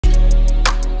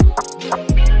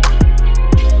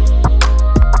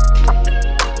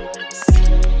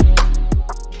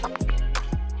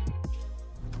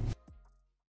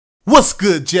What's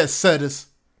good, jet setters?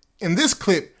 In this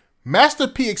clip, Master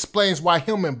P explains why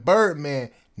him and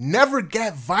Birdman never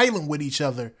got violent with each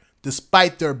other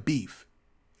despite their beef.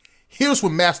 Here's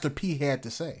what Master P had to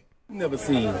say. Never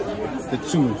seen the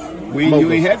truth.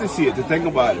 You ain't had to see it to think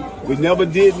about it. We never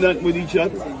did nothing with each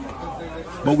other,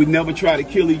 but we never tried to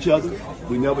kill each other.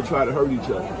 We never tried to hurt each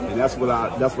other, and that's what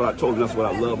I told him. That's what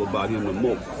I love about him the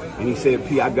most. And he said,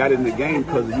 "P, I got in the game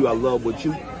because of you. I love what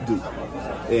you do."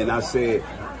 And I said,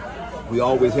 we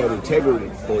always had integrity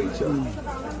for each other.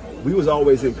 We was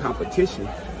always in competition,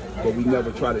 but we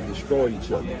never tried to destroy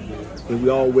each other. And we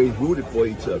always rooted for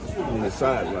each other on the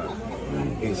sideline.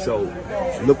 And so,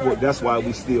 that's why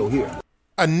we still here.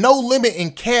 A no limit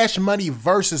in Cash Money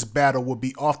versus battle would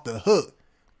be off the hook,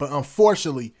 but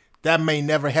unfortunately, that may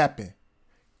never happen.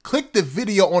 Click the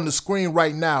video on the screen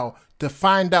right now to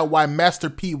find out why Master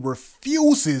P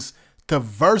refuses to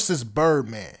versus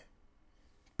Birdman.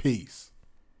 Peace.